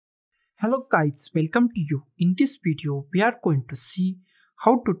Hello guys, welcome to you. In this video, we are going to see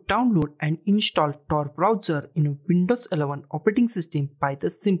how to download and install Tor browser in a Windows 11 operating system by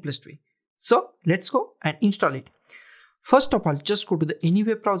the simplest way. So let's go and install it. First of all, just go to the any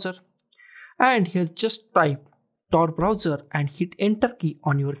web browser and here just type Tor browser and hit enter key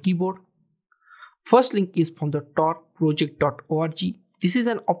on your keyboard. First link is from the torproject.org. This is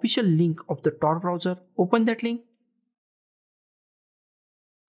an official link of the Tor browser. Open that link.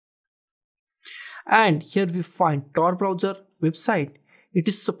 And here we find Tor browser website. It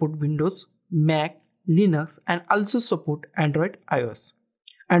is support Windows, Mac, Linux and also support Android.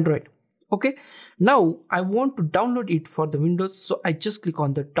 Okay, now I want to download it for the Windows, so I just click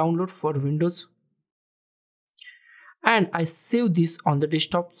on the download for Windows and I save this on the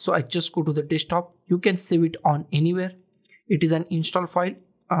desktop. So I just go to the desktop. You can save it on anywhere. It is an install file,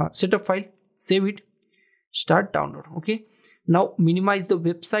 setup file. Save it, start download. Okay, now minimize the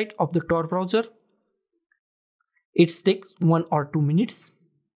website of the Tor browser. It takes 1 or 2 minutes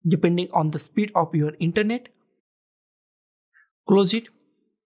depending on the speed of your internet. Close it.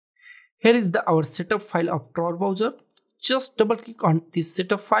 Here is our setup file of Tor browser. Just double click on this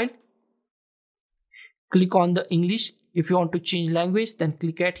setup file. Click on the English. If you want to change language, then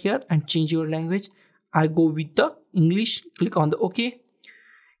click at here and change your language. I go with the English. Click on the OK.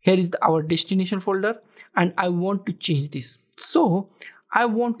 Here is our destination folder and I want to change this. So I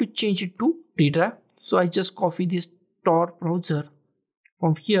want to change it to D drive. So I just copy this Tor browser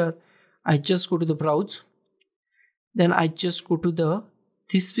from here. I just go to the browse. Then I just go to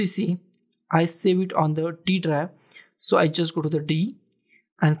this PC. I save it on the D drive. So I just go to the D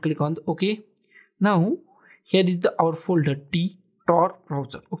and click on the OK. Now here is our folder D Tor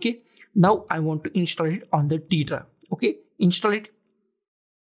browser. Okay. Now I want to install it on the D drive. Okay. Install it.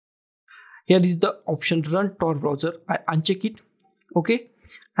 Here is the option run Tor browser. I uncheck it. Okay.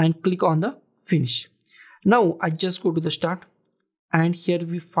 And click on the finish. Now I just go to the start and here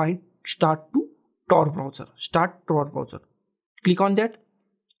we find start to Tor browser. Start Tor browser. Click on that.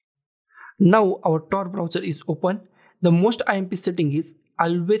 Now our Tor browser is open. The most IMP setting is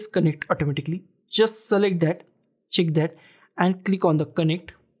always connect automatically. Just select that, check that and click on the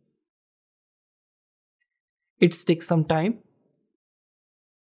connect. It takes some time.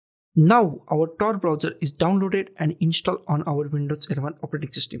 Now our Tor browser is downloaded and installed on our Windows 11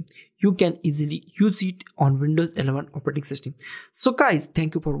 operating system. You can easily use it on Windows 11 operating system. So guys,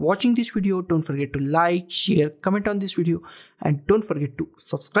 thank you for watching this video. Don't forget to like, share, comment on this video and don't forget to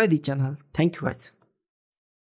subscribe the channel. Thank you guys.